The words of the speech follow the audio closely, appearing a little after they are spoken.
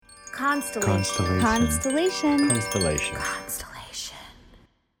Constellation. Constellation. Constellation. Constellation.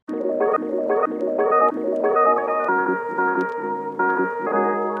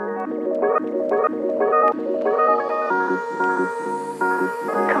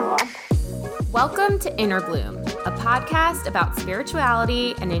 Welcome to Inner Bloom, a podcast about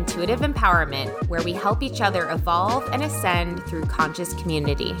spirituality and intuitive empowerment where we help each other evolve and ascend through conscious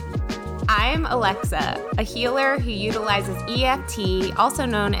community. I'm Alexa, a healer who utilizes EFT, also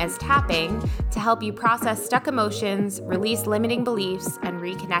known as tapping, to help you process stuck emotions, release limiting beliefs, and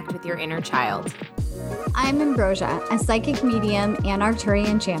reconnect with your inner child. I'm Ambrosia, a psychic medium and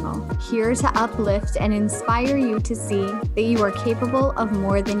Arcturian channel, here to uplift and inspire you to see that you are capable of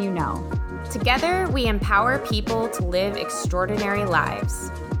more than you know. Together, we empower people to live extraordinary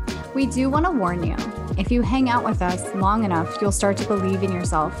lives. We do want to warn you, if you hang out with us long enough, you'll start to believe in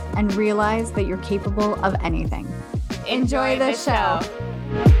yourself and realize that you're capable of anything. Enjoy the show.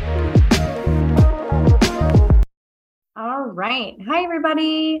 All right. Hi,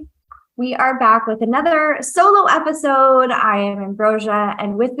 everybody. We are back with another solo episode. I am Ambrosia,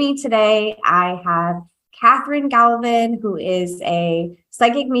 and with me today, I have Catherine Galvin, who is a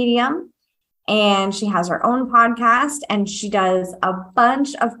psychic medium. And she has her own podcast and she does a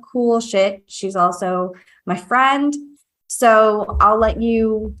bunch of cool shit. She's also my friend. So I'll let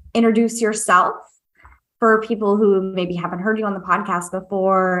you introduce yourself for people who maybe haven't heard you on the podcast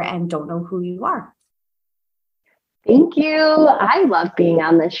before and don't know who you are. Thank you. I love being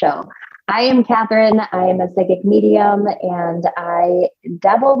on this show. I am Catherine. I am a psychic medium and I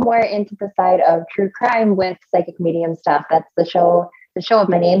dabble more into the side of true crime with psychic medium stuff. That's the show of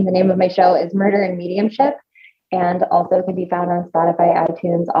my name. The name of my show is Murder and Mediumship, and also can be found on Spotify,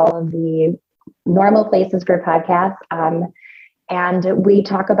 iTunes, all of the normal places for podcasts. And we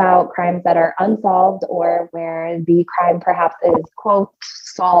talk about crimes that are unsolved or where the crime perhaps is, quote,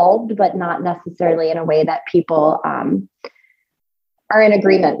 solved, but not necessarily in a way that people are in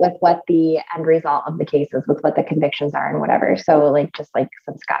agreement with what the end result of the case is, with what the convictions are and whatever. So just like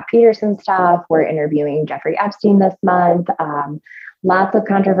some Scott Peterson stuff. We're interviewing Jeffrey Epstein this month. Lots of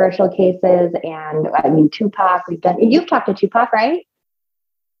controversial cases. And I mean, Tupac, you've talked to Tupac, right?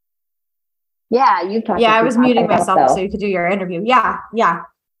 Yeah, you've talked to Tupac. I was muting myself so you could do your interview. Your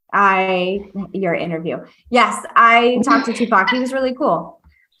interview. Yes, I talked to Tupac. He was really cool.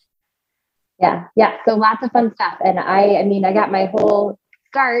 Yeah. So lots of fun stuff. And I got my whole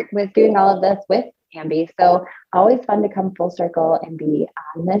start with doing all of this with Ambi. So always fun to come full circle and be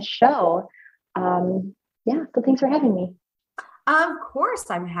on this show. So thanks for having me. Of course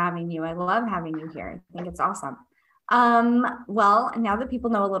I'm having you. I love having you here. I think it's awesome. Well, now that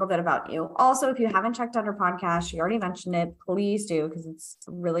people know a little bit about you, also, if you haven't checked out her podcast, you already mentioned it, please do, because it's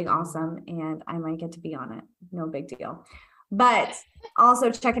really awesome and I might get to be on it. No big deal. But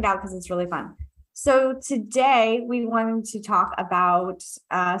also check it out because it's really fun. So today we wanted to talk about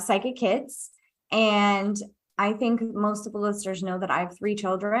psychic kids. And I think most of the listeners know that I have 3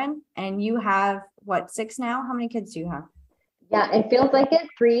 children and you have 6 now? How many kids do you have? Yeah, it feels like it.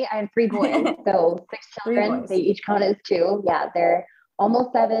 3. I have 3 boys. So 6 children. They each count as 2. Yeah, they're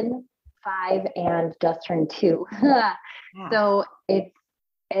almost 7, 5, and just turned 2. Yeah. So it's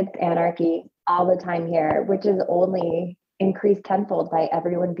anarchy all the time here, which is only increased tenfold by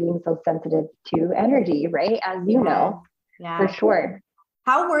everyone being so sensitive to energy, right? As you know, for sure.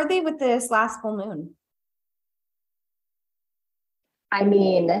 How were they with this last full moon? I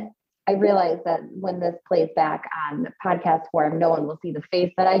mean, I realize that when this plays back on podcast form, no one will see the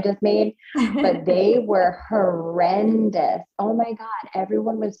face that I just made, but they were horrendous. Oh my God.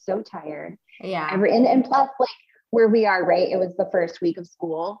 Everyone was so tired. Yeah. And plus where we are, right? It was the first week of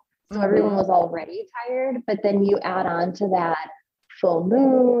school. So everyone was already tired, but then you add on to that full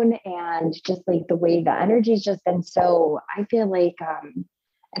moon and just the way the energy's just been so, I feel like,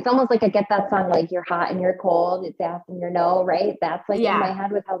 it's almost like I get that song, you're hot and you're cold, it's yes and you're no, right? That's in my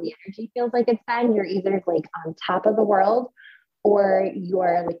head with how the energy feels like it's been. You're either on top of the world or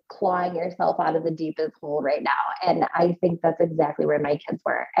you're clawing yourself out of the deepest hole right now. And I think that's exactly where my kids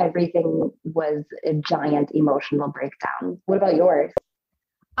were. Everything was a giant emotional breakdown. What about yours?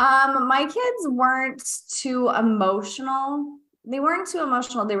 My kids weren't too emotional. They weren't too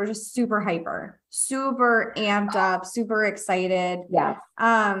emotional. They were just super hyper, super amped up, super excited. Yeah.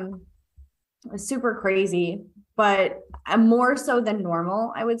 Super crazy, but more so than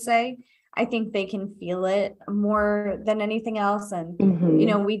normal, I would say. I think they can feel it more than anything else. And,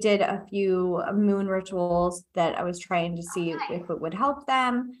 we did a few moon rituals that I was trying to see if it would help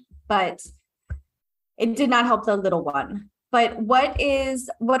them, but it did not help the little one. But what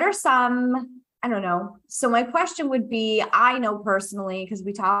are some I don't know. So my question would be, I know personally, because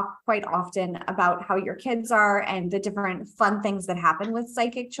we talk quite often about how your kids are and the different fun things that happen with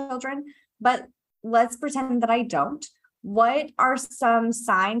psychic children, but let's pretend that I don't. What are some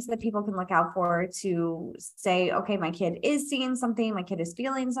signs that people can look out for to say, okay, my kid is seeing something, my kid is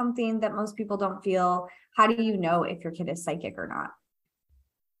feeling something that most people don't feel? How do you know if your kid is psychic or not?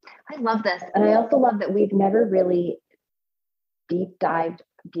 I love this. And I also love that we've never really deep dove.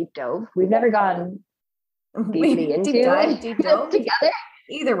 We've never gone deeply into deep dove together.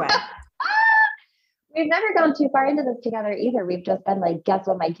 Either way. We've never gone too far into this together either. We've just been like, guess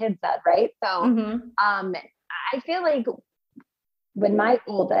what my kid said, right? So I feel like when my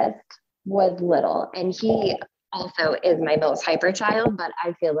oldest was little, and he also is my most hyper child, but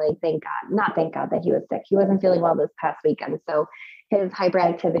I feel like not thank God that he was sick. He wasn't feeling well this past weekend. So his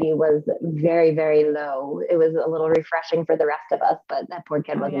hyperactivity was very, very low. It was a little refreshing for the rest of us, but that poor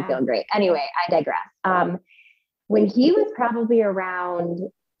kid wasn't feeling great. Anyway, I digress. When he was probably around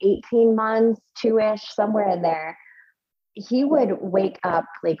 18 months, 2-ish, somewhere in there, he would wake up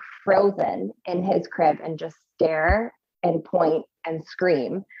like frozen in his crib and just stare and point and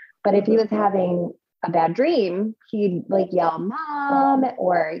scream. But if he was having a bad dream, he'd like yell mom,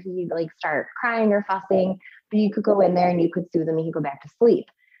 or he'd like start crying or fussing, but you could go in there and you could soothe him and he'd go back to sleep.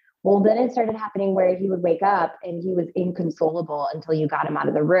 Well, then it started happening where he would wake up and he was inconsolable until you got him out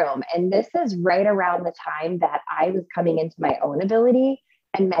of the room. And this is right around the time that I was coming into my own ability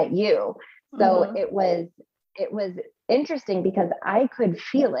and met you. So it was interesting because I could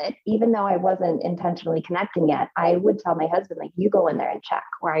feel it, even though I wasn't intentionally connecting yet. I would tell my husband, like, you go in there and check,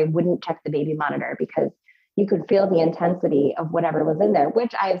 or I wouldn't check the baby monitor because you could feel the intensity of whatever was in there,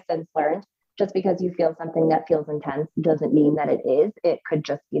 which I have since learned. Just because you feel something that feels intense doesn't mean that it is. It could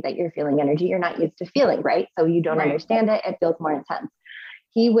just be that you're feeling energy you're not used to feeling, right? So you don't understand it. It feels more intense.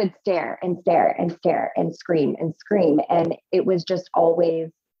 He would stare and stare and stare and scream and scream. And it was just always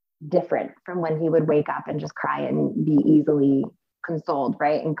different from when he would wake up and just cry and be easily consoled,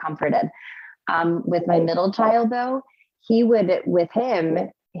 right? And comforted. With my middle child though, with him,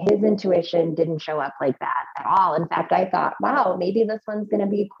 his intuition didn't show up like that at all. In fact, I thought, wow, maybe this one's going to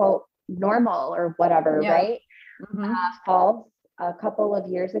be quote normal or whatever, right? False. A couple of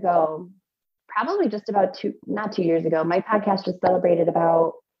years ago, probably just about not 2 years ago, my podcast just celebrated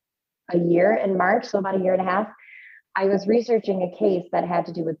about a year in March. So about a year and a half. I was researching a case that had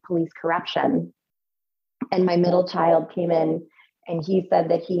to do with police corruption. And my middle child came in and he said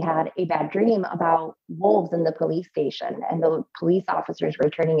that he had a bad dream about wolves in the police station. And the police officers were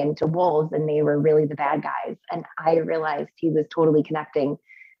turning into wolves and they were really the bad guys. And I realized he was totally connecting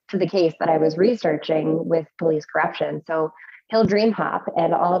to the case that I was researching with police corruption. So he'll dream hop.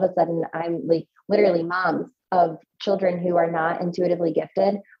 And all of a sudden I'm like literally moms of children who are not intuitively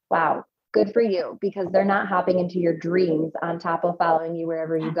gifted. Wow. Good for you, because they're not hopping into your dreams on top of following you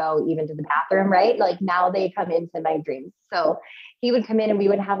wherever you go, even to the bathroom, right? Like now they come into my dreams. So he would come in and we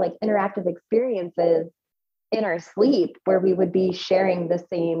would have like interactive experiences in our sleep where we would be sharing the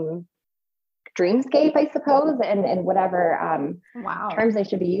same dreamscape, I suppose, and whatever terms I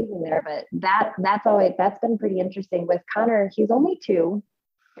should be using there. But that's been pretty interesting. With Connor, he's only 2.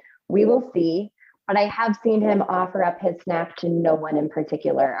 We will see. But I have seen him offer up his snack to no one in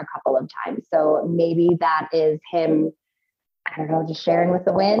particular a couple of times. So maybe that is him, I don't know, just sharing with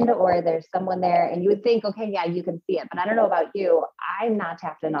the wind, or there's someone there and you would think, okay, yeah, you can see it. But I don't know about you. I'm not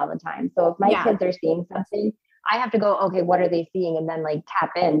tapped in all the time. So if my kids are seeing something, I have to go, okay, what are they seeing? And then like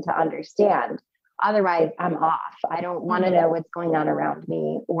tap in to understand. Otherwise I'm off. I don't want to know what's going on around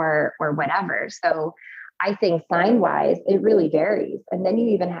me or whatever. So I think sign wise, it really varies. And then you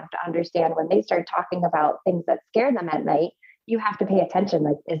even have to understand when they start talking about things that scare them at night, you have to pay attention.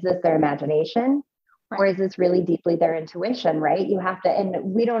 Like, is this their imagination or is this really deeply their intuition? Right. You have to, and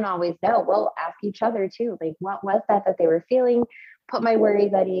we don't always know. We'll ask each other too. Like, what was that they were feeling? Put my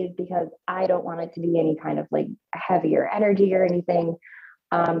worries at ease because I don't want it to be any kind of like heavier energy or anything.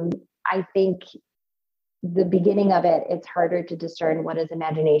 I think the beginning of it, it's harder to discern what is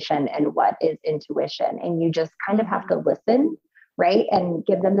imagination and what is intuition. And you just kind of have to listen, right? And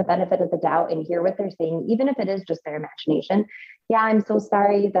give them the benefit of the doubt and hear what they're saying, even if it is just their imagination. Yeah, I'm so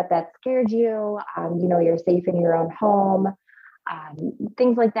sorry that scared you. You're safe in your own home,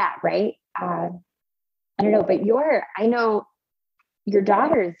 things like that, right? I don't know, but I know your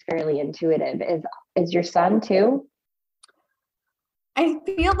daughter is fairly intuitive. Is your son too? I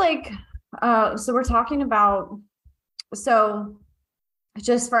feel like, so we're talking about, so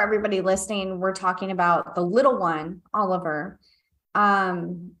just for everybody listening, we're talking about the little one, Oliver,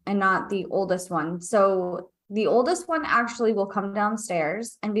 and not the oldest one. So The oldest one actually will come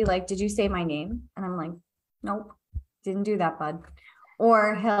downstairs and be like, did you say my name? And I'm like, nope, didn't do that, bud.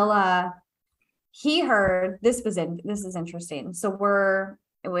 Or he heard, this is interesting. So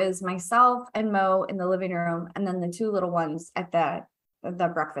it was myself and Mo in the living room, and then the two little ones at the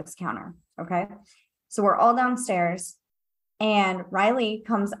breakfast counter. Okay. So we're all downstairs, and Riley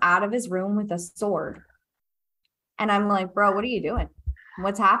comes out of his room with a sword. And I'm like, bro, what are you doing?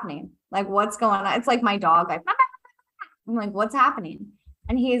 What's happening? Like, what's going on? It's like my dog. I'm like, what's happening?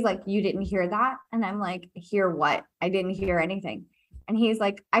 And he's like, you didn't hear that? And I'm like, hear what? I didn't hear anything. And he's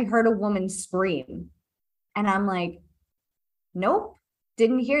like, I heard a woman scream. And I'm like, nope,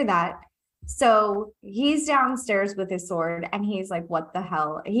 didn't hear that. So he's downstairs with his sword, and he's like, what the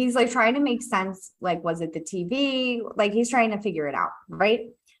hell? He's like trying to make sense. Like, was it the TV? Like, he's trying to figure it out. Right.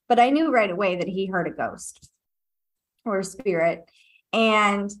 But I knew right away that he heard a ghost or a spirit.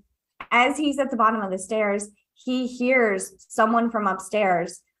 And as he's at the bottom of the stairs, he hears someone from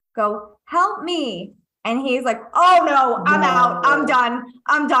upstairs go, help me. And he's like, oh no, I'm out. I'm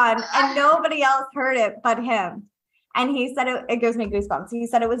done. And nobody else heard it but him. And he said it gives me goosebumps. He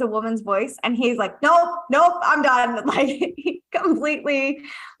said it was a woman's voice. And he's like, nope, I'm done. Like, he completely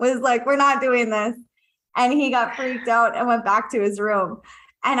was like, we're not doing this. And he got freaked out and went back to his room.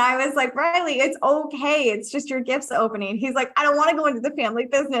 And I was like, Riley, it's okay. It's just your gifts opening. He's like, I don't want to go into the family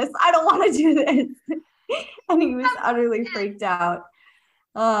business. I don't want to do this. And he was utterly freaked out.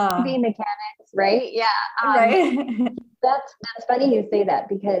 Be mechanics, right? Yeah. Right. That's funny you say that,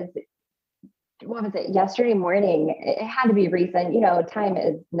 because what was it? Yesterday morning, it had to be recent. Time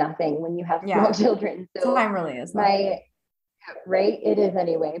is nothing when you have small children. So time really is. Right. It is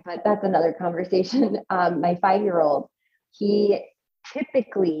anyway, but that's another conversation. My 5-year-old,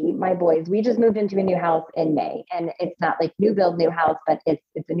 typically my boys, we just moved into a new house in May, and it's not like new house, but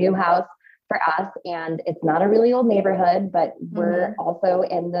it's a new house for us, and it's not a really old neighborhood, but we're also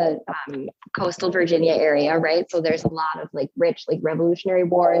in the coastal Virginia area, right? So there's a lot of like rich, like Revolutionary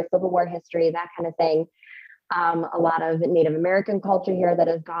War, Civil War history, that kind of thing. A lot of Native American culture here that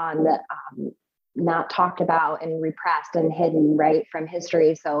has gone not talked about and repressed and hidden, right, from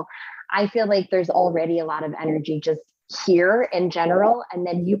history. So I feel like there's already a lot of energy just here in general. And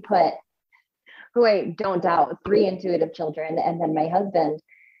then you put, don't doubt, 3 intuitive children, and then my husband.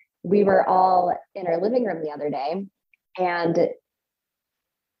 We were all in our living room the other day, and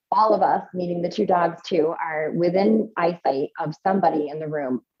all of us, meaning the 2 dogs too, are within eyesight of somebody in the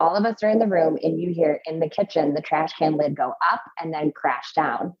room. All of us are in the room, and you hear in the kitchen, the trash can lid go up and then crash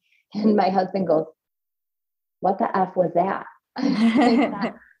down. And my husband goes, what the F was that?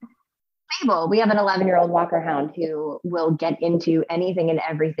 Fable. We have an 11-year-old Walker Hound who will get into anything and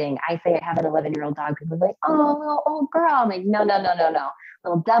everything. I say I have an 11-year-old dog. People are like, oh, little old girl. I'm like, no.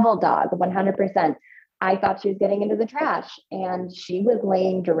 Little devil dog, 100%. I thought she was getting into the trash, and she was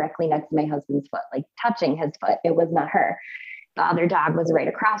laying directly next to my husband's foot, like touching his foot. It was not her. The other dog was right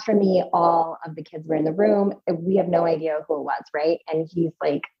across from me. All of the kids were in the room. We have no idea who it was, right? And he's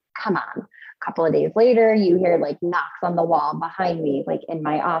like, come on. A couple of days later, you hear like knocks on the wall behind me, like in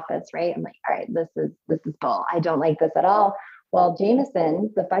my office, right? I'm like, all right, this is bull. I don't like this at all. Well,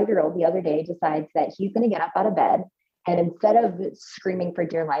 Jameson, the 5-year-old, the other day decides that he's going to get up out of bed. And instead of screaming for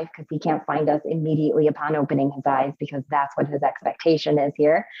dear life, because he can't find us immediately upon opening his eyes, because that's what his expectation is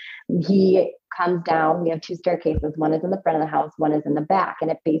here, he comes down. We have 2 staircases. One is in the front of the house, one is in the back. And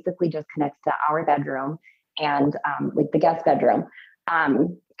it basically just connects to our bedroom and like the guest bedroom,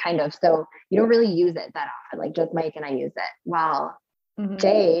 kind of. So you don't really use it that often, like just Mike and I use it. Well,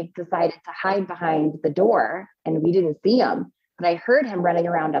 Jay decided to hide behind the door, and we didn't see him, but I heard him running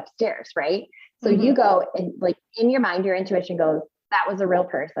around upstairs, right? So you go and like in your mind, your intuition goes, that was a real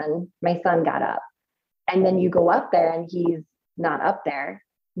person. My son got up. And then you go up there and he's not up there,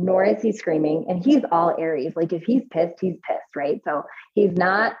 nor is he screaming. And he's all Aries. Like if he's pissed, right? So he's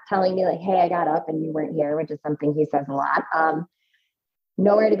not telling me like, hey, I got up and you weren't here, which is something he says a lot.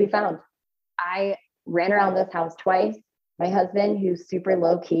 Nowhere to be found. I ran around this house twice. My husband, who's super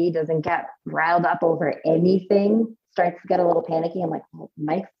low key, doesn't get riled up over anything, starts to get a little panicky. I'm like, oh,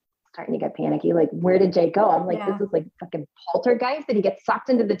 Mike's starting to get panicky. Like, where did Jay go? I'm like, this is like fucking poltergeist. Did he get sucked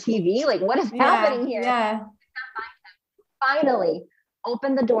into the TV? Like, what is happening here? Yeah. Finally,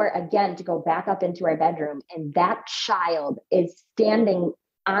 open the door again to go back up into our bedroom. And that child is standing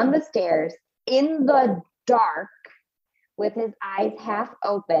on the stairs in the dark with his eyes half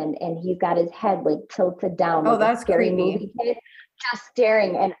open, and he's got his head like tilted down. Oh, like that's a scary creepy. movie kid, just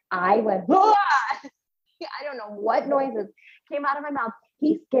staring. And I went, ah! I don't know what noises came out of my mouth.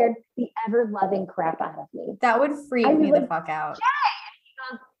 He scared the ever-loving crap out of me. That would freak me the fuck out.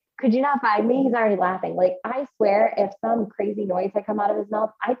 Jay! could you not find me? He's already laughing. Like, I swear, if some crazy noise had come out of his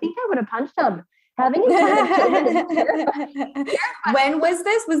mouth, I think I would have punched him. Having intuitive children is terrifying. When was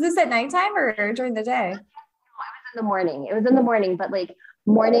this? Was this at nighttime or during the day? In the morning. It was in the morning, but like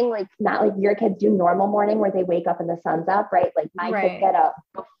morning, like not like your kids do normal morning where they wake up and the sun's up, right? Like my kids get up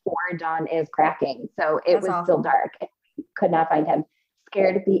before dawn is cracking. So it was still dark. Could not find him.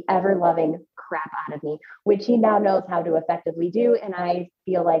 Scared the ever loving crap out of me, which he now knows how to effectively do. And I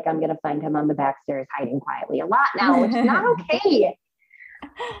feel like I'm going to find him on the back stairs hiding quietly a lot now, which is not okay.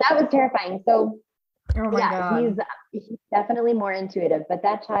 That was terrifying. So God. He's definitely more intuitive, but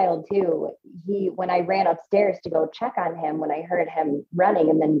that child too, when I ran upstairs to go check on him, when I heard him running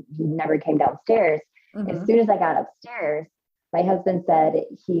and then he never came downstairs, as soon as I got upstairs, my husband said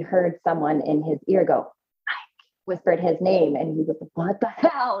he heard someone in his ear go, whispered his name, and he was like, what the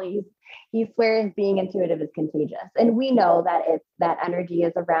hell? He swears being intuitive is contagious. And we know that that energy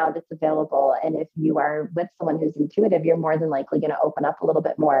is around, it's available. And if you are with someone who's intuitive, you're more than likely going to open up a little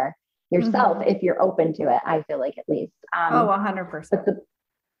bit more yourself if you're open to it, I feel like, at least. 100%. But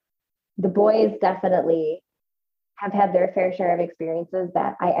the boys definitely have had their fair share of experiences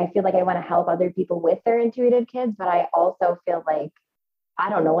that I feel like I want to help other people with their intuitive kids, but I also feel like I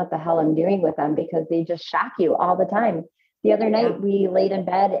don't know what the hell I'm doing with them because they just shock you all the time. The other night we laid in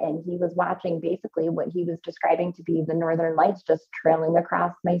bed and he was watching basically what he was describing to be the northern lights just trailing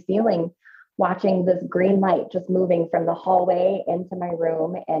across my ceiling, watching this green light just moving from the hallway into my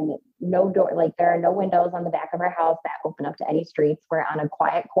room, and no door, like there are no windows on the back of our house that open up to any streets. We're on a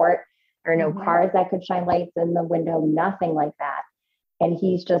quiet court. There are no cars that could shine lights in the window, nothing like that. And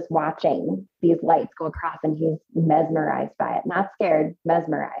he's just watching these lights go across and he's mesmerized by it, not scared,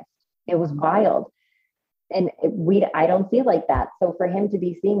 mesmerized. It was wild. And I don't see it like that. So for him to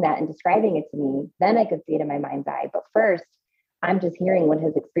be seeing that and describing it to me, then I could see it in my mind's eye. But first, I'm just hearing what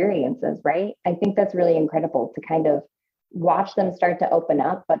his experience is, right? I think that's really incredible to kind of watch them start to open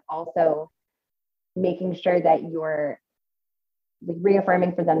up, but also making sure that you're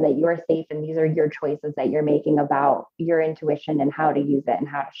reaffirming for them that you're safe and these are your choices that you're making about your intuition and how to use it and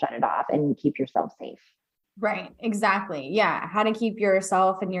how to shut it off and keep yourself safe. Right. Exactly. Yeah. How to keep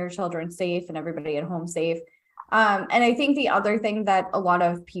yourself and your children safe and everybody at home safe. And I think the other thing that a lot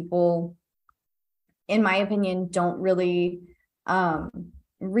of people, in my opinion, don't really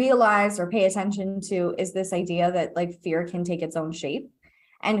realize or pay attention to is this idea that like fear can take its own shape.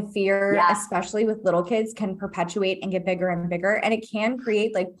 And fear, especially with little kids, can perpetuate and get bigger and bigger. And it can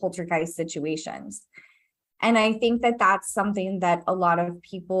create like poltergeist situations. And I think that that's something that a lot of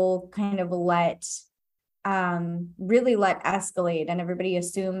people kind of really let escalate. And everybody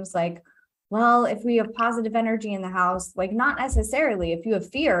assumes like, well, if we have positive energy in the house, like not necessarily. If you have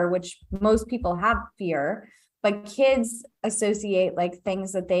fear, which most people have fear, but kids associate like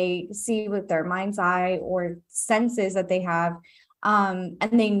things that they see with their mind's eye or senses that they have. And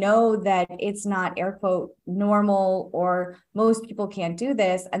they know that it's not air quote normal or most people can't do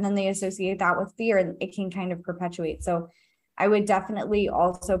this. And then they associate that with fear and it can kind of perpetuate. So I would definitely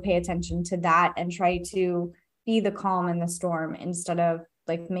also pay attention to that and try to be the calm in the storm instead of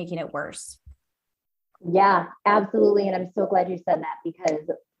like making it worse. Yeah, absolutely. And I'm so glad you said that because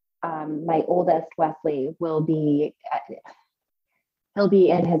my oldest Wesley he'll be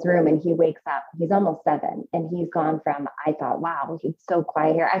in his room and he wakes up, he's almost 7 and he's gone from, I thought, wow, he's so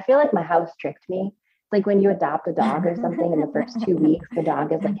quiet here. I feel like my house tricked me. It's like when you adopt a dog or something in the first 2 weeks, the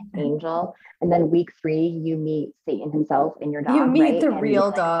dog is like an angel. And then week 3, you meet Satan himself in your dog. You meet right? the and real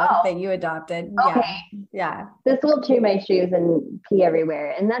dog that you adopted. Okay. Yeah. This will chew my shoes and pee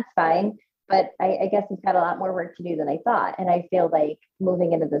everywhere. And that's fine. But I guess it's got a lot more work to do than I thought. And I feel like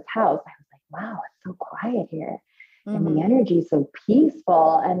moving into this house, I was like, wow, it's so quiet here. And the energy is so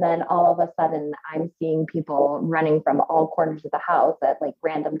peaceful. And then all of a sudden I'm seeing people running from all corners of the house at like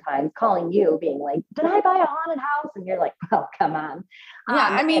random times, calling you, being like, did I buy a haunted house? And you're like, oh, come on. Yeah.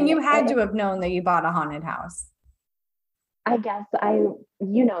 I mean, you had to have known that you bought a haunted house. I guess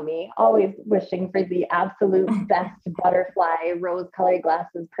you know me, always wishing for the absolute best butterfly, rose-colored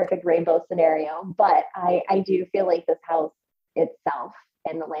glasses, perfect rainbow scenario. But I do feel like this house itself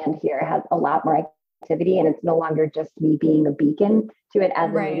and the land here has a lot more activity, and it's no longer just me being a beacon to it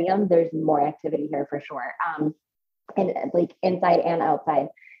as a medium. There's more activity here for sure, and like inside and outside.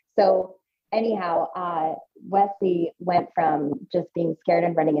 So anyhow, Wesley went from just being scared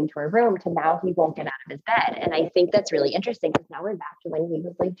and running into her room to now he won't get out of his bed. And I think that's really interesting because now we're back to when he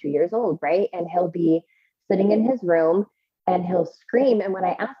was like 2 years old, right? And he'll be sitting in his room and he'll scream. And when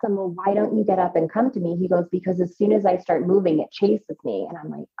I ask him, well, why don't you get up and come to me? He goes, because as soon as I start moving, it chases me. And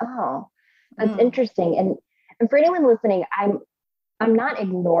I'm like, oh, that's interesting. And for anyone listening, I'm not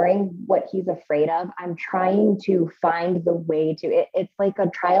ignoring what he's afraid of. I'm trying to find the way to it's like a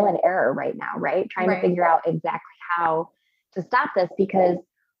trial and error right now, right? Trying to figure out exactly how to stop this, because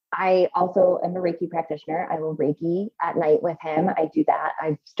I also am a Reiki practitioner. I will Reiki at night with him. I do that.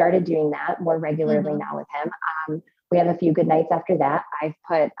 I've started doing that more regularly now with him. We have a few good nights after that. I've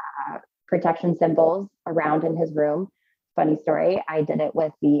put protection symbols around in his room. Funny story. I did it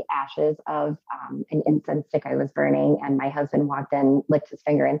with the ashes of an incense stick I was burning, and my husband walked in, licked his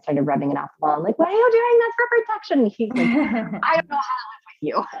finger, and started rubbing it off the wall. I'm like, "What are you doing? That's for protection." He's like, "I don't know how to live with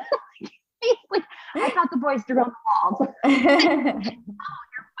you." He's like, "I thought the boys drew on the walls." Oh, your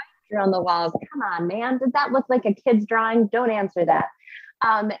boys drew on the walls. Come on, man. Did that look like a kid's drawing? Don't answer that.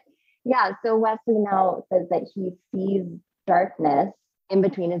 Yeah. So Wesley now says that he sees darkness in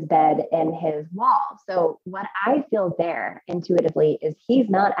between his bed and his wall. So what I feel there intuitively is he's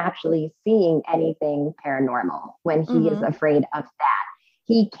not actually seeing anything paranormal when he is afraid of that.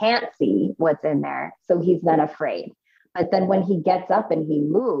 He can't see what's in there, so he's not afraid. But then when he gets up and he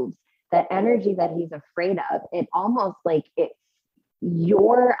moves, that energy that he's afraid of, it almost like it's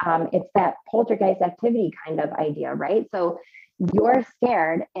it's that poltergeist activity kind of idea, right? So you're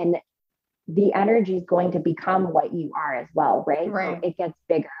scared, and the energy is going to become what you are as well, right? So it gets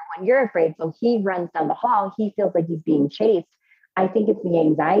bigger when you're afraid. So he runs down the hall. He feels like he's being chased. I think it's the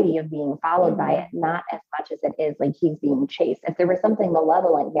anxiety of being followed by it, not as much as it is like he's being chased. If there was something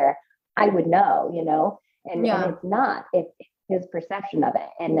malevolent here, I would know, and it's not. It's his perception of it.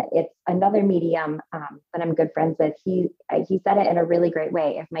 And it's another medium that I'm good friends with. He said it in a really great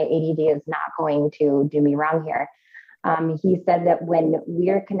way. If my ADD is not going to do me wrong here, he said that when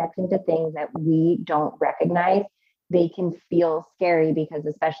we're connecting to things that we don't recognize, they can feel scary, because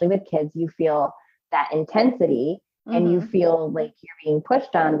especially with kids, you feel that intensity and you feel like you're being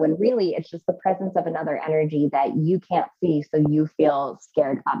pushed on, when really it's just the presence of another energy that you can't see. So you feel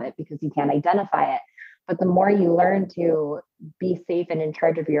scared of it because you can't identify it. But the more you learn to be safe and in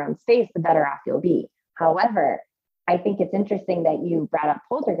charge of your own space, the better off you'll be. However, I think it's interesting that you brought up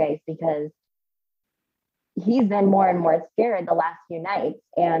poltergeist, because he's been more and more scared the last few nights,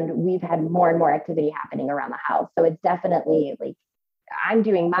 and we've had more and more activity happening around the house. So it's definitely like I'm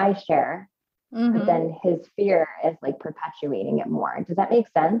doing my share, but then his fear is like perpetuating it more. Does that make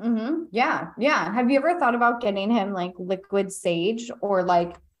sense? Yeah. Have you ever thought about getting him like liquid sage or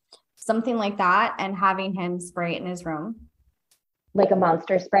like something like that and having him spray it in his room? Like a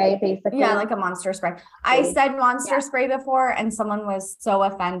monster spray, basically? Yeah, like a monster spray. I said monster spray before, and someone was so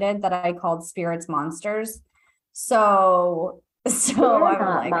offended that I called spirits monsters. So I'm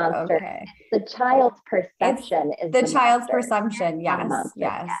like, monster. Okay. The child's perception is the child's perception. Yes.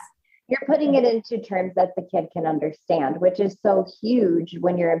 Yeah. You're putting it into terms that the kid can understand, which is so huge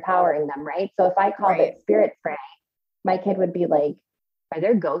when you're empowering them, right? So if I called it spirit spray, my kid would be like, "Are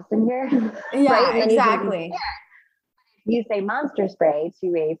there ghosts in here?" Yeah, right? Exactly. You say monster spray to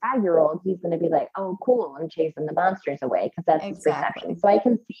a 5-year-old, he's going to be like, "Oh, cool, I'm chasing the monsters away," because that's his perception. So I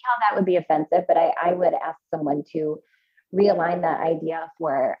can see how that would be offensive, but I would ask someone to realign that idea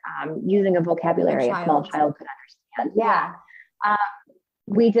for using a vocabulary a small child could understand. Yeah.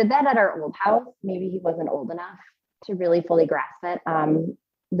 We did that at our old house. Maybe he wasn't old enough to really fully grasp it.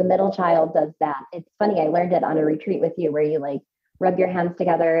 The middle child does that. It's funny. I learned it on a retreat with you, where you like rub your hands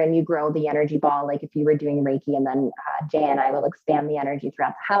together and you grow the energy ball, like if you were doing Reiki, and then Jay and I will expand the energy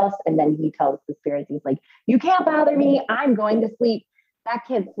throughout the house. And then he tells the spirits, he's like, "You can't bother me. I'm going to sleep." That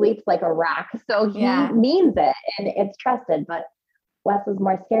kid sleeps like a rock. So he means it, and it's trusted. But Wes is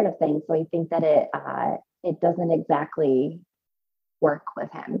more scared of things. So I think that it doesn't exactly work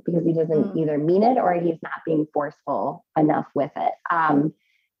with him, because he doesn't either mean it or he's not being forceful enough with it.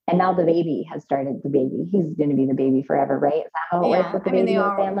 And now the baby has started. He's going to be the baby forever, right? Is that how it works with the baby in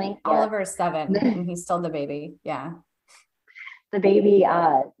the family? Oliver's 7 and he's still the baby. Yeah. The baby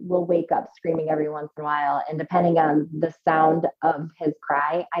will wake up screaming every once in a while. And depending on the sound of his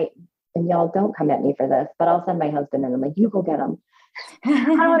cry, and y'all don't come at me for this, but I'll send my husband in. I'm like, "You go get him." I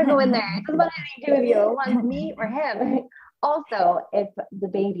don't want to go in there. It doesn't want anything to do with you. It wants me or him. Also, if the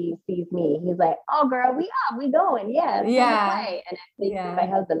baby sees me, he's like, "Oh, girl, we going. Yeah. Play." And if they see my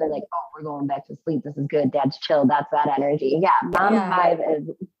husband, they're like, "Oh, we're going back to sleep. This is good. Dad's chill." That's that energy. Yeah. Mom's vibe is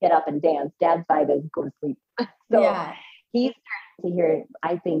get up and dance. Dad's vibe is go to sleep. So he's starting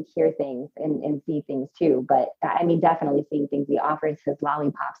to hear things and see things too. But I mean, definitely seeing things. He offers his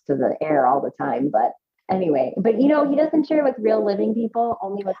lollipops to the air all the time. But anyway, but he doesn't share with real living people,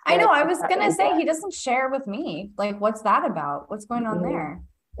 only with I know. I was going to say, he doesn't share with me. Like, what's that about? What's going on there?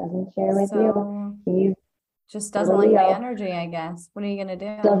 Doesn't share with you. He's Just doesn't like my energy, I guess. What are you going to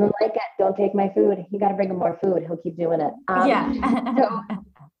do? Doesn't like it. Don't take my food. You got to bring him more food. He'll keep doing it. Yeah.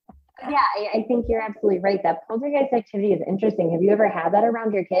 Yeah, I think you're absolutely right. That poltergeist activity is interesting. Have you ever had that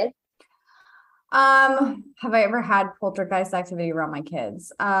around your kids? Have I ever had poltergeist activity around my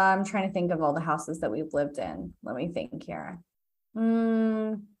kids? I'm trying to think of all the houses that we've lived in. Let me think here.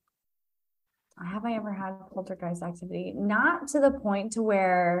 Have I ever had poltergeist activity? Not to the point to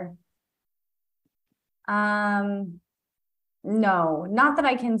where, no, not that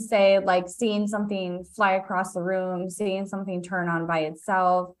I can say, like seeing something fly across the room, seeing something turn on by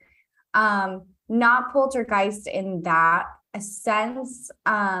itself. Not poltergeist in that sense.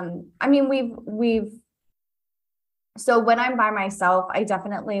 I mean, so when I'm by myself, I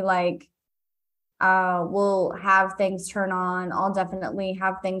definitely will have things turn on. I'll definitely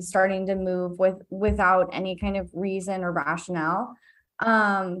have things starting to move without any kind of reason or rationale.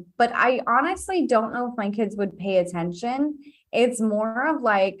 But I honestly don't know if my kids would pay attention. It's more of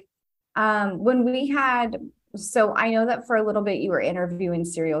when we had, so I know that for a little bit you were interviewing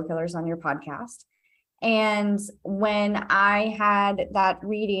serial killers on your podcast. And when I had that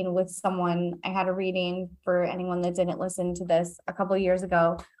reading with someone, I had a reading for anyone that didn't listen to this a couple of years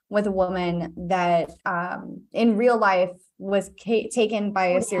ago with a woman that in real life was taken by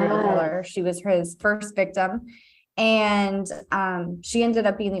a serial killer. She was his first victim. And she ended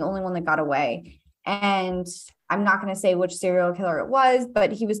up being the only one that got away. And I'm not going to say which serial killer it was,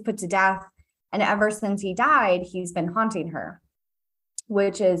 but he was put to death. And ever since he died, he's been haunting her,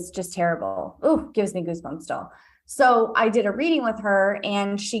 which is just terrible. Ooh, gives me goosebumps still. So I did a reading with her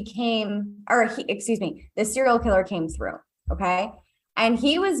and the serial killer came through. Okay. And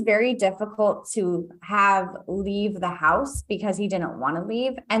he was very difficult to have leave the house because he didn't want to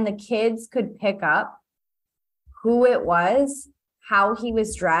leave. And the kids could pick up who it was, how he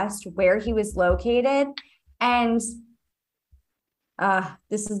was dressed, where he was located. And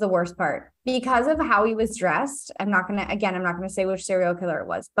this is the worst part. Because of how he was dressed, I'm not going to say which serial killer it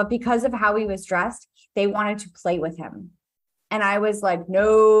was, but because of how he was dressed, they wanted to play with him. And I was like,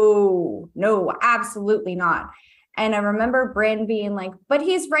 no, absolutely not. And I remember Bryn being like, but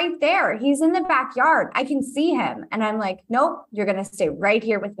he's right there. He's in the backyard. I can see him. And I'm like, nope, you're going to stay right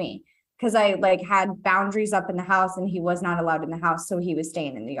here with me. Because I had boundaries up in the house and he was not allowed in the house. So he was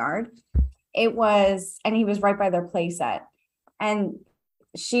staying in the yard. And he was right by their play set. And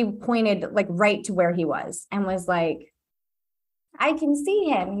she pointed right to where he was and was like, I can see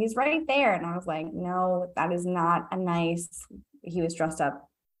him. He's right there. And I was like, no, that is not a nice, he was dressed up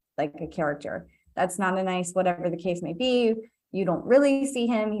like a character. That's not a nice, whatever the case may be. You don't really see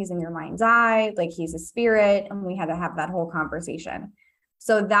him. He's in your mind's eye. He's a spirit. And we had to have that whole conversation.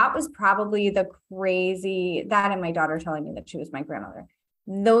 So that was probably that and my daughter telling me that she was my grandmother.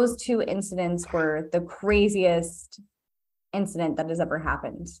 Those two incidents were the craziest incident that has ever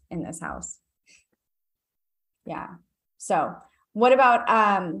happened in this house. Yeah. So what about,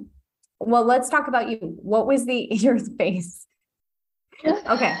 well, let's talk about you. What was your face?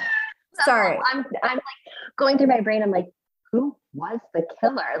 Okay. Sorry. I'm going through my brain. I'm like, who was the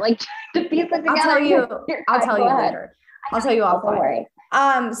killer? To piece it together. I'll tell you later. I'll tell you all. Don't worry.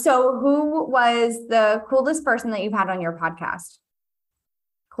 So who was the coolest person that you've had on your podcast?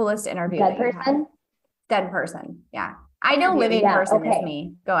 Coolest interview? Dead person? Dead person. Yeah. I know living person is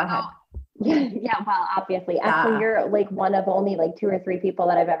me. Go ahead. Yeah, well, obviously. Actually, you're one of only 2 or 3 people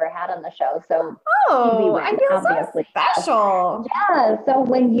that I've ever had on the show. So I feel obviously. So special. Yeah. So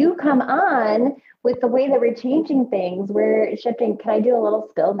when you come on with the way that we're changing things, we're shifting. Can I do a little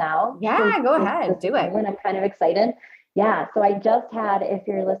spill now? Yeah, go ahead. Do it. When I'm kind of excited. Yeah. So I just had, if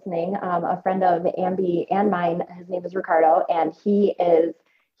you're listening, a friend of Ambi and mine, his name is Ricardo, and he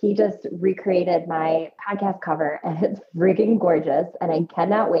just recreated my podcast cover and it's freaking gorgeous and I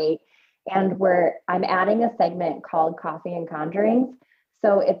cannot wait. And I'm adding a segment called Coffee and Conjurings.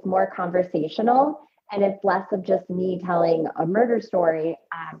 So it's more conversational and it's less of just me telling a murder story.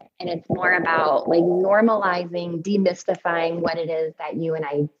 And it's more about normalizing, demystifying what it is that you and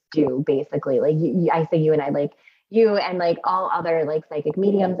I do, basically. I say you and I, you and all other psychic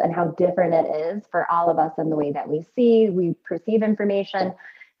mediums, and how different it is for all of us in the way that we perceive information,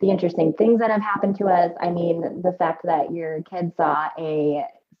 the interesting things that have happened to us. I mean, the fact that your kid saw a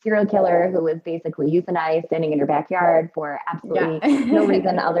serial killer who was basically euthanized standing in your backyard for absolutely no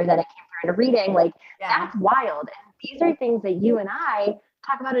reason other than it came through in a reading. That's wild. And these are things that you and I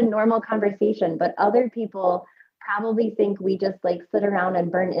talk about in normal conversation, but other people probably think we just sit around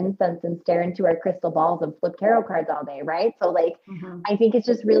and burn incense and stare into our crystal balls and flip tarot cards all day. Right. So I think it's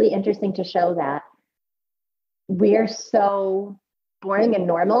just really interesting to show that we're so boring and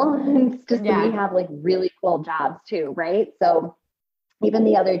normal. It's just that we have like really cool jobs too, right? So even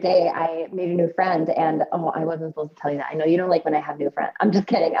the other day, I made a new friend, and I wasn't supposed to tell you that. I know you don't like when I have new friends. I'm just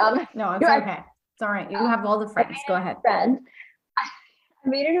kidding. No, it's okay. It's all right. You have all the friends. Go ahead. I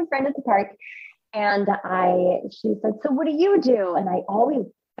made a new friend at the park, and she said, "So what do you do?" And I always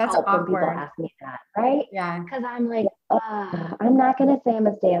That's help awkward. when people ask me that, right? Yeah. Because I'm like, I'm not going to say I'm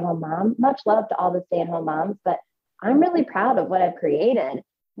a stay-at-home mom. Much love to all the stay-at-home moms, but I'm really proud of what I've created.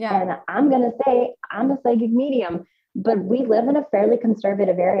 Yeah. And I'm going to say I'm a psychic medium. But we live in a fairly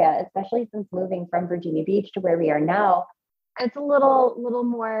conservative area, especially since moving from Virginia Beach to where we are now. It's a little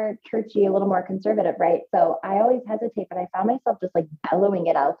more churchy, a little more conservative, right? So I always hesitate, but I found myself just like bellowing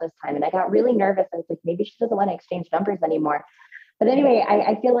it out this time. And I got really nervous. I was like, maybe she doesn't want to exchange numbers anymore. But anyway,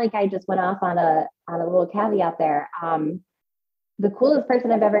 I feel like I just went off on a little caveat there. The coolest person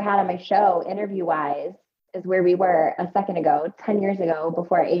I've ever had on my show, interview-wise, is where we were a second ago, 10 years ago,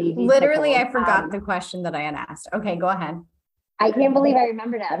 before ADD. Literally, I forgot the question that I had asked. Okay, go ahead. I can't believe I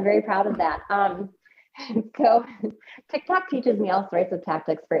remembered it. I'm very proud of that. So TikTok teaches me all sorts of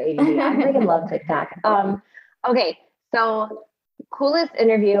tactics for ADD. I freaking love TikTok. Okay, so coolest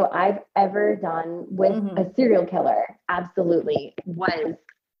interview I've ever done with a serial killer, absolutely, was,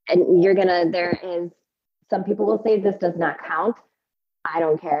 and there is, some people will say this does not count. I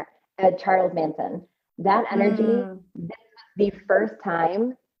don't care. Charles Manson. That energy, this was the first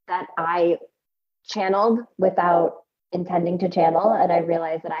time that I channeled without intending to channel. And I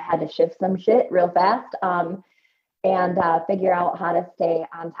realized that I had to shift some shit real fast and figure out how to stay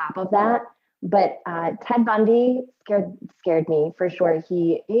on top of that. But Ted Bundy scared me for sure.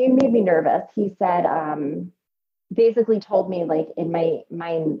 He made me nervous. He said, basically told me, like, in my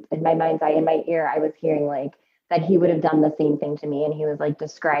mind's eye, in my ear, I was hearing like that he would have done the same thing to me. And he was like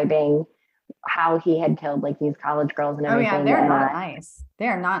describing how he had killed like these college girls and everything. Oh yeah, they're not nice.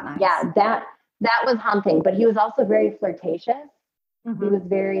 They're not nice. Yeah, that was haunting, but he was also very flirtatious. He was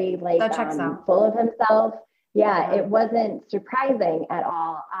very like full of himself. Yeah, it wasn't surprising at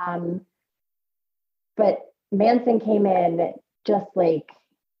all. But Manson came in just like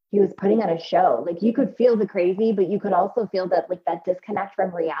he was putting on a show. Like you could feel the crazy, but you could also feel that like that disconnect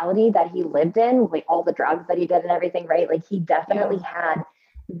from reality that he lived in, like all the drugs that he did and everything, right? Like he definitely had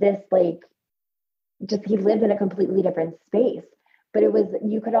this like, just he lived in a completely different space. But it was,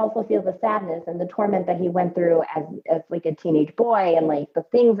 you could also feel the sadness and the torment that he went through as like a teenage boy, and like the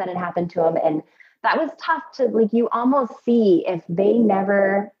things that had happened to him. And that was tough to, like, you almost see if they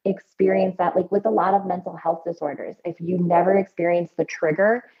never experience that, like with a lot of mental health disorders, if you never experience the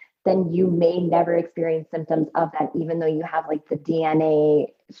trigger, then you may never experience symptoms of that, even though you have like the DNA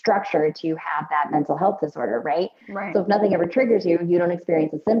structure to have that mental health disorder, right? Right. So if nothing ever triggers you, you don't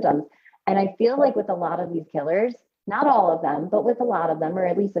experience the symptoms. And I feel like with a lot of these killers, not all of them, but with a lot of them, or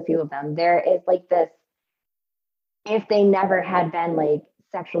at least a few of them, there is like this, if they never had been like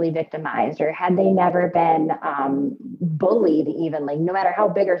sexually victimized, or had they never been bullied, even, like no matter how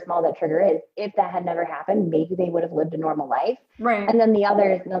big or small that trigger is, if that had never happened, maybe they would have lived a normal life. Right. And then the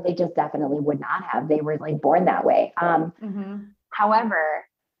others, no, they just definitely would not have. They were like born that way. However,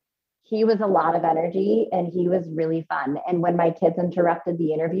 he was a lot of energy and he was really fun. And when my kids interrupted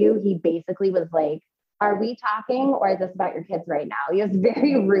the interview, he basically was like, "Are we talking, or is this about your kids right now?" He was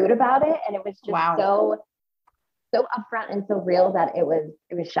very rude about it. And it was just so upfront and so real that it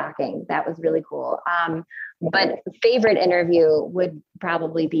was shocking. That was really cool. But favorite interview would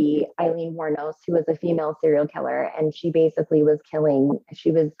probably be Eileen Wuornos, who was a female serial killer. And she basically was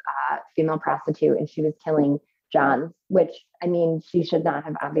she was a female prostitute, and she was killing Johns, which, I mean, she should not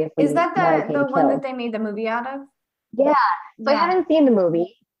have, obviously. Is that the one that they made the movie out of? Yeah. So I haven't seen the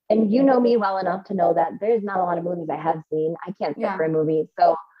movie. And you know me well enough to know that there's not a lot of movies I have seen. I can't sit for a movie.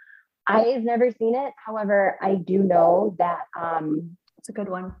 So I've never seen it. However, I do know that it's a good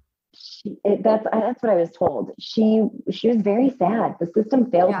one. That's what I was told. She was very sad. The system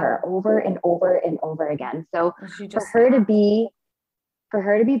failed her over and over and over again. So for her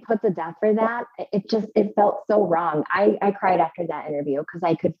to be put to death for that, it felt so wrong. I cried after that interview because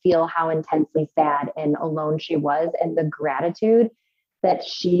I could feel how intensely sad and alone she was, and the gratitude that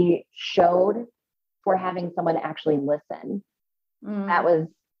she showed for having someone actually listen. That was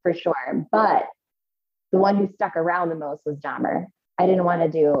for sure. But the one who stuck around the most was Dahmer. I didn't want to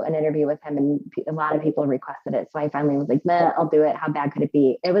do an interview with him, and a lot of people requested it. So I finally was like, "Nah, I'll do it." How bad could it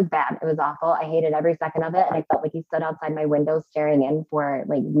be? It was bad. It was awful. I hated every second of it. And I felt like he stood outside my window staring in for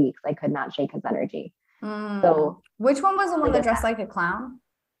like weeks. I could not shake his energy. So which one was the one that dressed like a clown?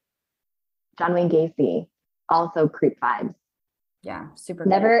 John Wayne Gacy, also creep vibes. Yeah, super.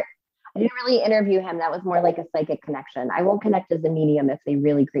 Never. I didn't really interview him. That was more like a psychic connection. I won't connect as a medium if they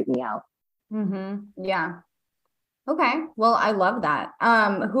really creep me out. Yeah. Okay. Well, I love that.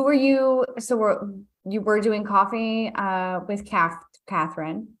 Who were you? So you were doing coffee with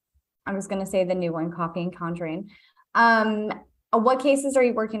Catherine. I was going to say the new one, Coffee and Conjuring. What cases are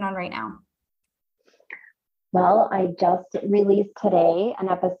you working on right now? Well, I just released today an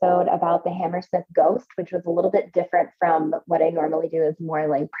episode about the Hammersmith ghost, which was a little bit different from what I normally do. Is more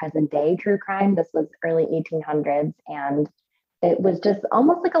like present day true crime. This was early 1800s, and it was just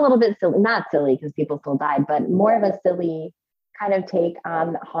almost like a little bit silly, not silly because people still died, but more of a silly kind of take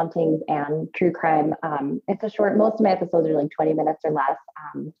on hauntings and true crime. It's a short, most of my episodes are like 20 minutes or less.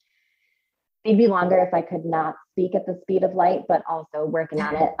 They'd be longer if I could not speak at the speed of light, but also working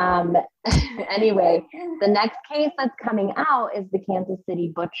on it. Anyway, the next case that's coming out is the Kansas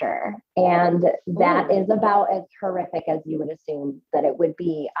City Butcher. And that is about as horrific as you would assume that it would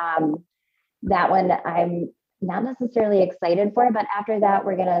be. That one I'm not necessarily excited for, but after that,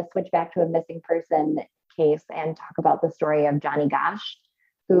 we're going to switch back to a missing person case and talk about the story of Johnny Gosh,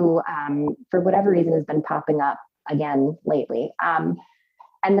 who, for whatever reason, has been popping up again lately.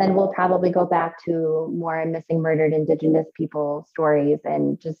 And then we'll probably go back to more missing, murdered Indigenous people stories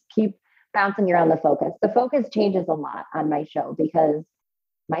and just keep bouncing around the focus. The focus changes a lot on my show because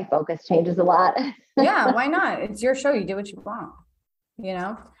my focus changes a lot. Yeah, why not? It's your show. You do what you want, you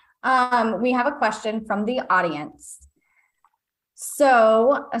know? We have a question from the audience.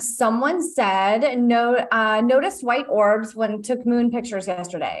 So someone said, noticed white orbs when took moon pictures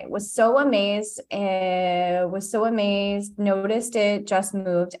yesterday. Was so amazed. Noticed it just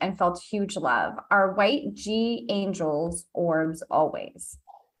moved and felt huge love. Are white G angels orbs always?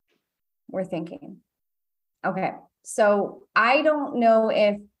 We're thinking. Okay. So I don't know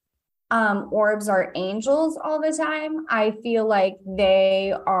if orbs are angels all the time. I feel like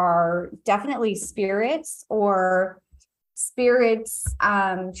they are definitely spirits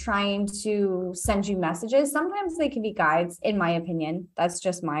trying to send you messages. Sometimes they can be guides, in my opinion. That's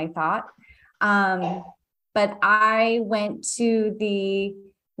just my thought. But I went to the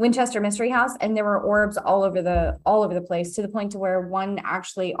Winchester Mystery House and there were orbs all over the place, to the point to where one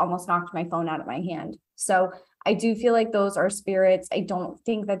actually almost knocked my phone out of my hand. So I do feel like those are spirits. I don't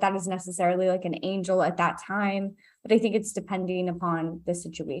think that is necessarily like an angel at that time, but I think it's depending upon the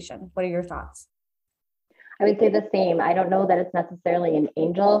situation. What are your thoughts? I would say the same. I don't know that it's necessarily an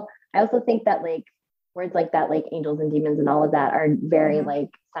angel. I also think that like words like that, like angels and demons and all of that, are very like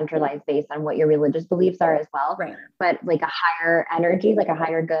centralized based on what your religious beliefs are as well. Right. But like a higher energy, like a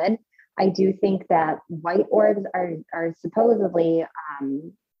higher good. I do think that white orbs are supposedly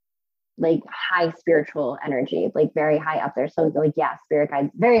like high spiritual energy, like very high up there. So like, yeah, spirit guides,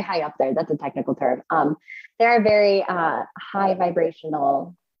 very high up there. That's a technical term. They're very high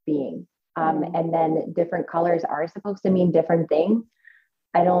vibrational beings. And then different colors are supposed to mean different things.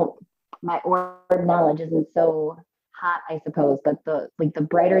 My orb knowledge isn't so hot, I suppose, but the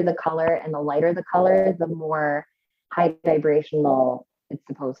brighter the color and the lighter the color, the more high vibrational it's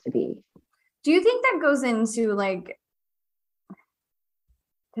supposed to be. Do you think that goes into like,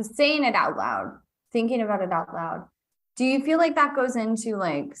 because saying it out loud, thinking about it out loud, do you feel like that goes into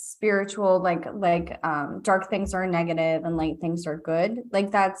like spiritual, like dark things are negative and light things are good? Like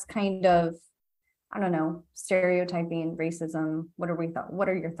that's kind of, I don't know, stereotyping, racism. What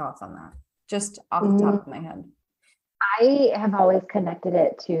are your thoughts on that? Just off the top of my head. I have always connected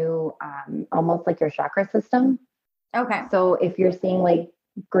it to almost like your chakra system. Okay. So if you're seeing like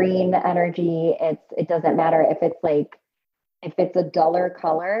green energy, it doesn't matter if it's a duller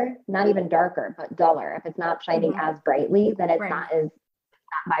color, not even darker, but duller. If it's not shining as brightly, then it's not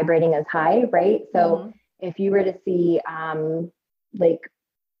vibrating as high, right? So if you were to see like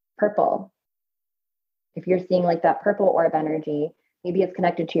purple, if you're seeing like that purple orb energy, maybe it's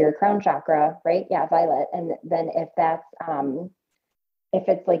connected to your crown chakra, right? Yeah, violet. And then if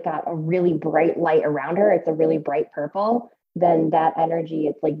it's like got a really bright light around her, it's a really bright purple, then that energy,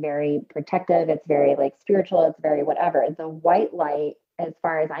 it's like very protective. It's very like spiritual. It's very whatever. The white light, as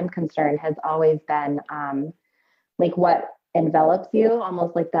far as I'm concerned, has always been like what envelops you,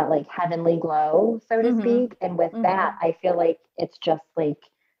 almost like that like heavenly glow, so to speak. And with that, I feel like it's just like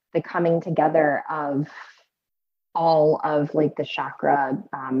the coming together of all of like the chakra,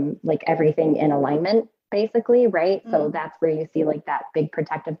 like everything in alignment, basically, right? So that's where you see like that big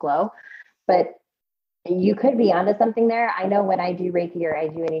protective glow. But you could be onto something there. I know when I do Reiki or I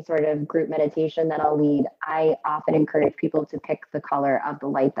do any sort of group meditation that I'll lead, I often encourage people to pick the color of the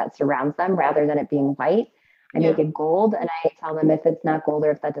light that surrounds them rather than it being white. I make it gold, and I tell them if it's not gold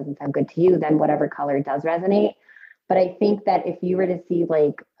or if that doesn't sound good to you, then whatever color does resonate. But I think that if you were to see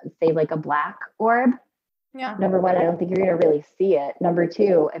like, say like a black orb, Yeah. number one, I don't think you're going to really see it. Number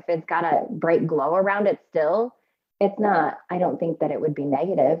two, if it's got a bright glow around it still, it's not, I don't think that it would be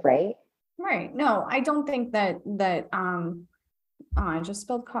negative, right? Right. No, I don't think oh, I just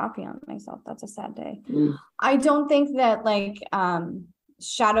spilled coffee on myself. That's a sad day. I don't think that like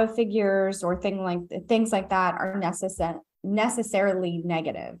shadow figures or things like that are necessarily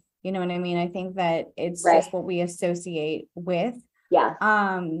negative. You know what I mean? I think that it's just what we associate with. Yeah.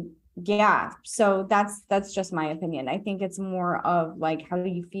 Yeah. So that's just my opinion. I think it's more of like, how do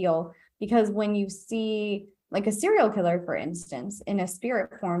you feel? Because when you see like a serial killer, for instance, in a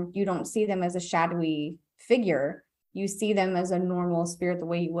spirit form, you don't see them as a shadowy figure. You see them as a normal spirit the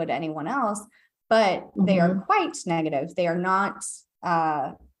way you would anyone else, but they are quite negative. They are not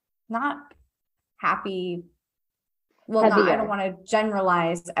happy. Well, I don't want to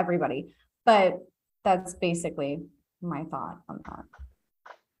generalize everybody, but that's basically my thought on that.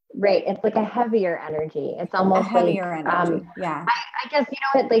 Right. It's like a heavier energy. It's almost a heavier energy. Yeah. I guess, you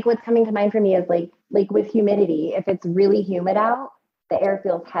know what, like what's coming to mind for me is like with humidity, if it's really humid out, the air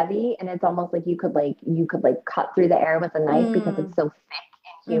feels heavy, and it's almost like you could cut through the air with a knife because it's so thick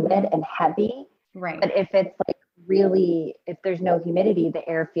and humid and heavy. Right. But if it's like really, if there's no humidity, the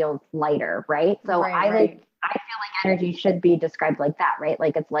air feels lighter, right? So I feel like energy should be described like that, right?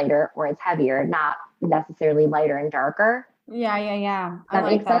 Like it's lighter or it's heavier, not necessarily lighter and darker. Yeah. I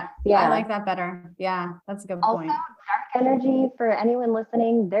like that. Yeah. I like that better. Yeah, that's a good point. Also, dark energy, for anyone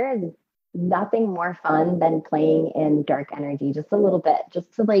listening, there is nothing more fun than playing in dark energy just a little bit,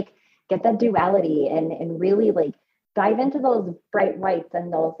 just to like get that duality and really like dive into those bright whites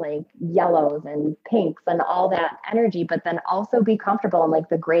and those like yellows and pinks and all that energy, but then also be comfortable in like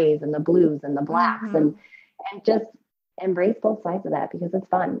the grays and the blues and the blacks and just embrace both sides of that, because it's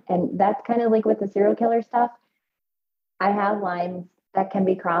fun. And that's kind of like with the serial killer stuff. I have lines that can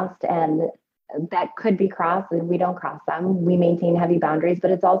be crossed and that could be crossed, and we don't cross them. We maintain heavy boundaries,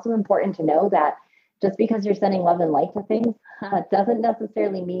 but it's also important to know that just because you're sending love and light to things doesn't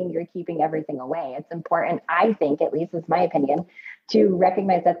necessarily mean you're keeping everything away. It's important, I think, at least is my opinion, to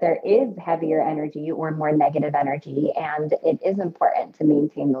recognize that there is heavier energy or more negative energy, and it is important to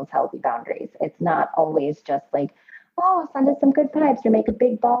maintain those healthy boundaries. It's not always just like, oh, send us some good vibes or make a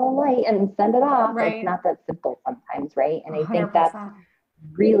big ball of light and send it off. Right. It's not that simple sometimes, right? And 100%. I think that's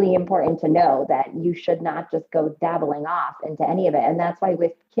really important to know, that you should not just go dabbling off into any of it. And that's why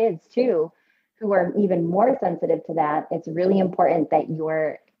with kids too, who are even more sensitive to that, it's really important that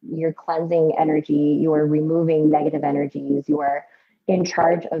you're cleansing energy, you're removing negative energies, you're in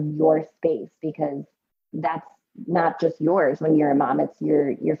charge of your space, because that's not just yours when you're a mom, it's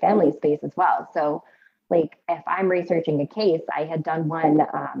your family's space as well. So like if I'm researching a case, I had done one,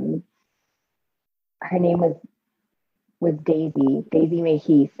 her name was Daisy Mae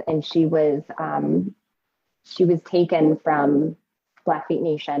Heath, and she was taken from Blackfeet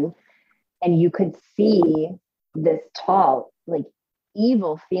Nation, and you could see this tall, like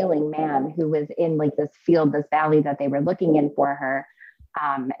evil feeling man who was in like this field, this valley that they were looking in for her.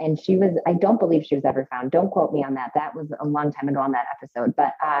 And she was, I don't believe she was ever found. Don't quote me on that. That was a long time ago on that episode,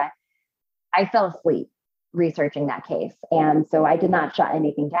 but I fell asleep researching that case. And so I did not shut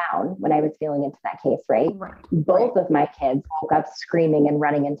anything down when I was feeling into that case, right? Both of my kids woke up screaming and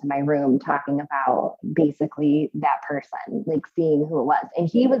running into my room talking about basically that person, like seeing who it was. And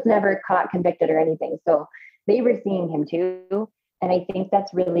he was never caught, convicted or anything. So they were seeing him too. And I think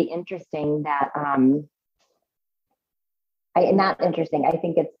that's really interesting that, not interesting. I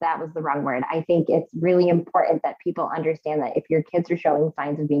think that was the wrong word. I think it's really important that people understand that if your kids are showing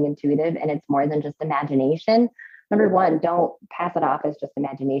signs of being intuitive and it's more than just imagination, number one, don't pass it off as just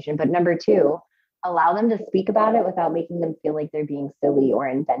imagination. But number two, allow them to speak about it without making them feel like they're being silly or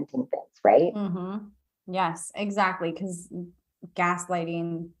inventing things, right? Yes, exactly. Because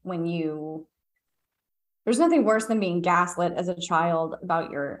gaslighting, there's nothing worse than being gaslit as a child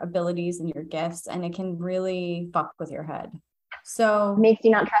about your abilities and your gifts, and it can really fuck with your head. So it makes you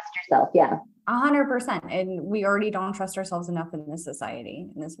not trust yourself. Yeah. 100%. And we already don't trust ourselves enough in this society,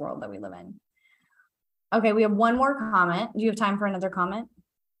 in this world that we live in. Okay. We have one more comment. Do you have time for another comment?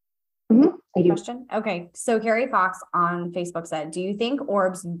 I do. Question? Okay. So Carrie Fox on Facebook said, do you think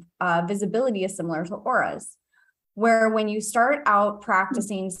orbs visibility is similar to auras, where when you start out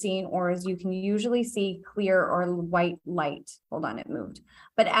practicing seeing auras, you can usually see clear or white light. Hold on, it moved.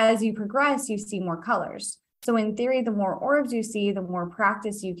 But as you progress, you see more colors. So in theory, the more orbs you see, the more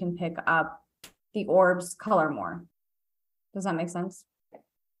practice you can pick up the orbs color more. Does that make sense?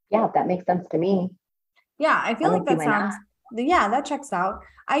 Yeah, that makes sense to me. Yeah, I feel like that sounds Yeah, that checks out.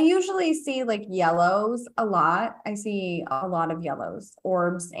 I usually see like yellows a lot. I see a lot of yellows,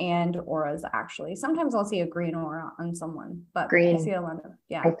 orbs and auras actually. Sometimes I'll see a green aura on someone, but I see Green. a lot of,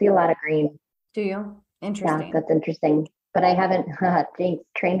 yeah. I see a lot of green. Do you? Yeah, Interesting. that's interesting. But I haven't jinx,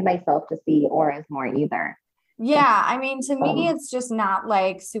 trained myself to see auras more either. Yeah, I mean, to me, Um, it's just not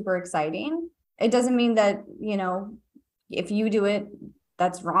like super exciting. It doesn't mean that, if you do it,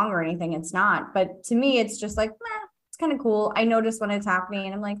 that's wrong or anything. It's not. But to me, it's just like, meh, it's kind of cool. I notice when it's happening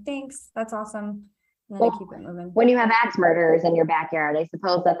and I'm like, thanks, that's awesome. And then I well, keep it moving. when you have axe murderers in your backyard, I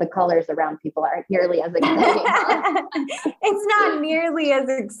suppose that the colors around people aren't nearly as exciting. Huh? It's not nearly as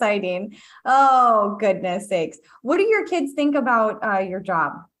exciting. Oh, goodness sakes. What do your kids think about your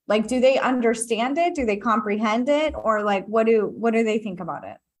job? Like, do they understand it? Do they comprehend it? Or like, what do they think about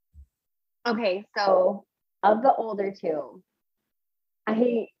it? Okay, so of the older two,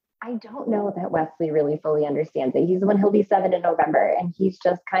 I don't know that Wesley really fully understands it. He'll be 7 in November, and he's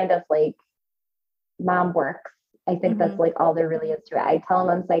just kind of like mom works. I think that's like all there really is to it. I tell him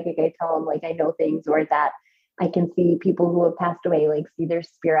I'm psychic. I tell him like I know things, or that I can see people who have passed away, like see their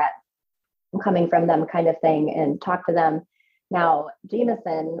spirit coming from them, kind of thing, and talk to them. Now,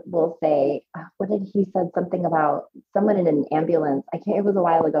 Jameson will say, what did he said something about someone in an ambulance? I can't, it was a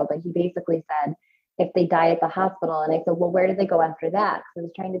while ago, but he basically said, if they die at the hospital. And I said, well, where do they go after that? Because I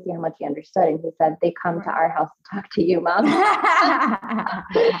was trying to see how much he understood. And he said, they come to our house to talk to you, mom. So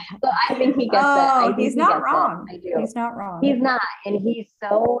I think he gets it. I think he's not gets wrong. it. I do. He's not wrong. He's not. And he's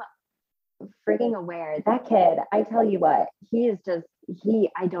so frigging aware. That kid, I tell you what, he is just,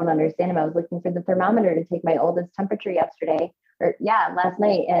 I don't understand him. I was looking for the thermometer to take my oldest temperature last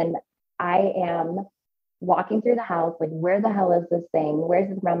night. And I am walking through the house, like, where the hell is this thing? Where's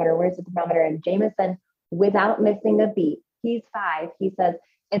the thermometer? Where's the thermometer? And Jameson, without missing a beat, he's 5. He says,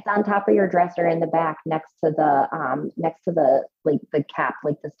 it's on top of your dresser in the back next to the like the cap,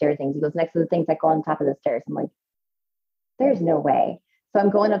 like the stair things. He goes, next to the things that go on top of the stairs. I'm like, there's no way. So I'm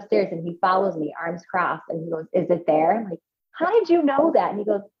going upstairs and he follows me, arms crossed, and he goes, is it there? I'm like, how did you know that? And he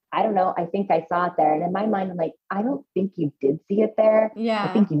goes, I don't know. I think I saw it there. And in my mind, I'm like, I don't think you did see it there. Yeah.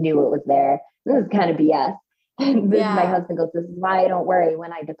 I think you knew it was there. This is kind of BS. My husband goes, this is why I don't worry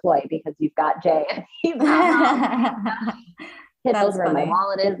when I deploy, because you've got Jay. He's not He knows where my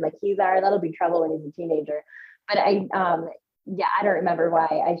wallet is, my keys are. That'll be trouble when he's a teenager. But I don't remember why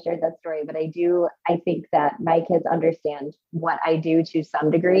I shared that story, but I think that my kids understand what I do to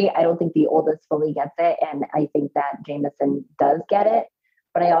some degree. I don't think the oldest fully gets it. And I think that Jameson does get it,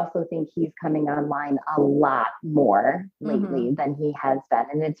 but I also think he's coming online a lot more lately than he has been.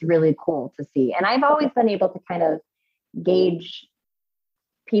 And it's really cool to see. And I've always been able to kind of gauge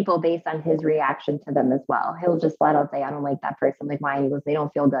people based on his reaction to them as well. He'll just flat out say, I don't like that person. Like, why? He goes, they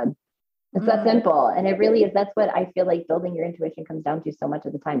don't feel good. It's that simple. And it really is. That's what I feel like building your intuition comes down to so much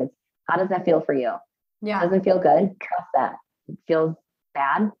of the time. It's, how does that feel for you? Yeah. Doesn't feel good? Trust that. It feels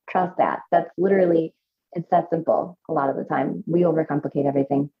bad? Trust that. That's literally, it's that simple. A lot of the time we overcomplicate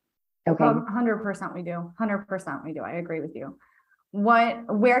everything. Okay. 100% we do. 100% we do. I agree with you.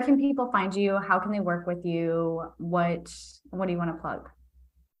 Where can people find you? How can they work with you? What do you want to plug?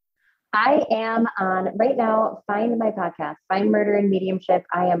 I am on right now. Find my podcast, Find Murder and Mediumship.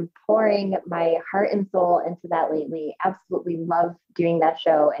 I am pouring my heart and soul into that lately. Absolutely love doing that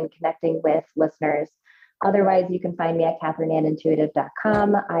show and connecting with listeners. Otherwise, you can find me at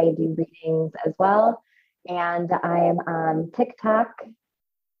catherineannintuitive.com. I do readings as well. And I am on TikTok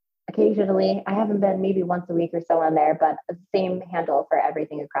occasionally. I haven't been, maybe once a week or so on there, but the same handle for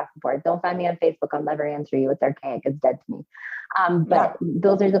everything across the board. Don't find me on Facebook. I'll never answer you. It's archaic. It's dead to me. But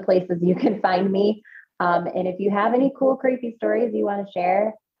those are the places you can find me. And if you have any cool, creepy stories you want to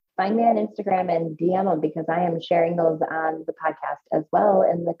share, find me on Instagram and DM them, because I am sharing those on the podcast as well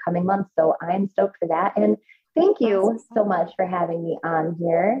in the coming months. So I'm stoked for that. And thank you so much for having me on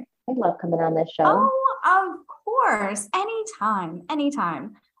here. I love coming on this show. Oh, of course. Anytime.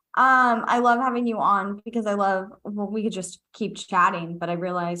 I love having you on because we could just keep chatting, but I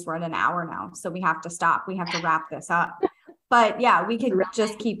realize we're at an hour now, so we have to stop. We have to wrap this up. But yeah, we could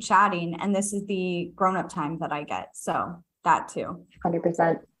just keep chatting, and this is the grown-up time that I get. So that too.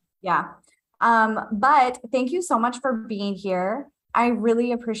 100%. Yeah. But thank you so much for being here. I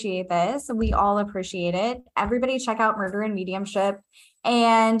really appreciate this. We all appreciate it. Everybody check out Murder and Mediumship,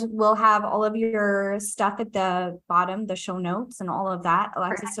 and we'll have all of your stuff at the bottom, the show notes and all of that.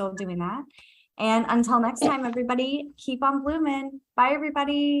 Alexa's still doing that. And until next time, everybody, keep on blooming. Bye,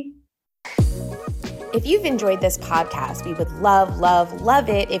 everybody. If you've enjoyed this podcast, we would love, love, love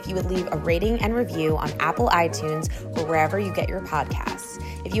it if you would leave a rating and review on Apple iTunes or wherever you get your podcasts.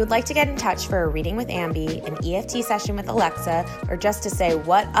 If you would like to get in touch for a reading with Ambi, an EFT session with Alexa, or just to say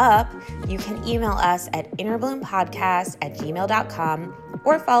what up, you can email us at innerbloom.podcast@gmail.com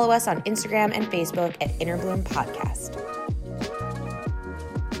or follow us on Instagram and Facebook at Innerbloom Podcast.